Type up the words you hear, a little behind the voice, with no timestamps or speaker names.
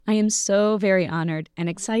I am so very honored and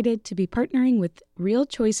excited to be partnering with Real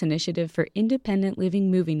Choice Initiative for Independent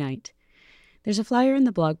Living Movie Night. There's a flyer in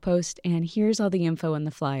the blog post, and here's all the info on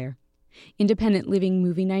the flyer. Independent Living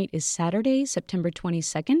Movie Night is Saturday, September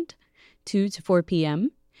 22nd, 2 to 4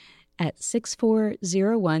 p.m. at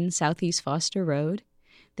 6401 Southeast Foster Road.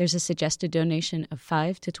 There's a suggested donation of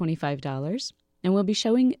 $5 to $25, and we'll be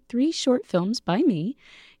showing 3 short films by me,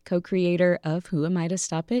 co-creator of Who Am I to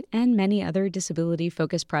Stop It, and many other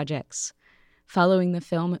disability-focused projects. Following the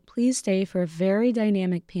film, please stay for a very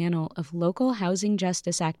dynamic panel of local housing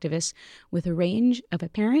justice activists with a range of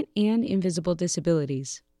apparent and invisible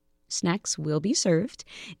disabilities. Snacks will be served,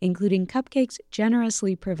 including cupcakes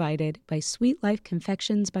generously provided by Sweet Life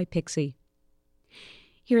Confections by Pixie.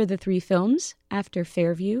 Here are the 3 films. After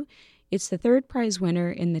Fairview, it's the 3rd prize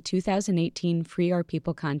winner in the 2018 Free Our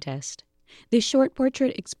People contest. This short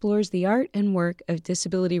portrait explores the art and work of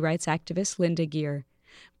disability rights activist Linda Geer.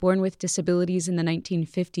 Born with disabilities in the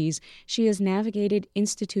 1950s, she has navigated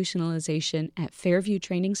institutionalization at Fairview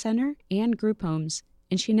Training Center and group homes,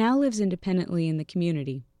 and she now lives independently in the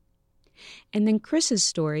community. And then Chris's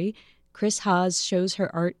story. Chris Haas shows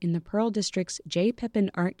her art in the Pearl District's J. Pepin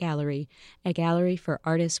Art Gallery, a gallery for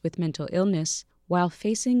artists with mental illness, while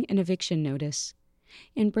facing an eviction notice.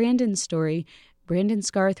 In Brandon's story, Brandon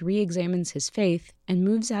Scarth re-examines his faith and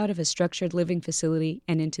moves out of a structured living facility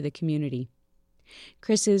and into the community.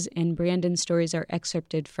 Chris's and Brandon's stories are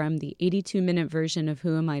excerpted from the 82-minute version of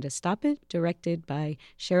Who Am I to Stop It, directed by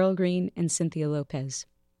Cheryl Green and Cynthia Lopez.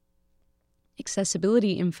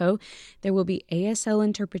 Accessibility info: there will be ASL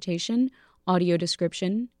interpretation, audio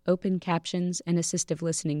description, open captions, and assistive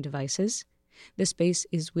listening devices. The space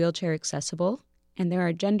is wheelchair accessible, and there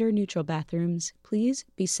are gender-neutral bathrooms. Please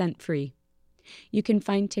be scent-free. You can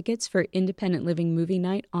find tickets for Independent Living Movie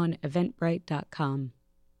Night on Eventbrite.com.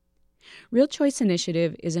 Real Choice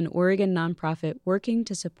Initiative is an Oregon nonprofit working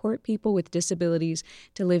to support people with disabilities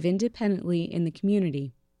to live independently in the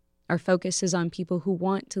community. Our focus is on people who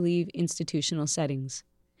want to leave institutional settings.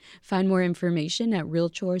 Find more information at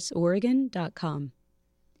realchoiceoregon.com.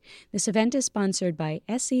 This event is sponsored by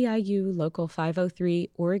SEIU Local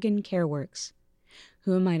 503 Oregon CareWorks.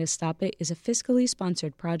 Who Am I to Stop It is a fiscally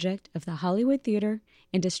sponsored project of the Hollywood Theater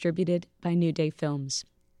and distributed by New Day Films.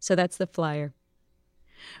 So that's the flyer.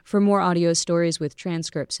 For more audio stories with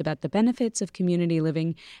transcripts about the benefits of community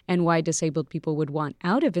living and why disabled people would want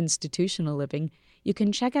out of institutional living, you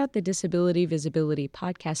can check out the Disability Visibility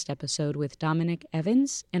podcast episode with Dominic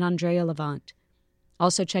Evans and Andrea Levant.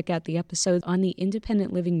 Also check out the episode on the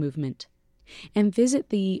independent living movement. And visit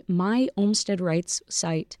the My Olmsted Rights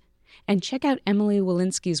site and check out Emily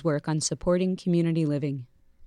Walensky's work on supporting community living.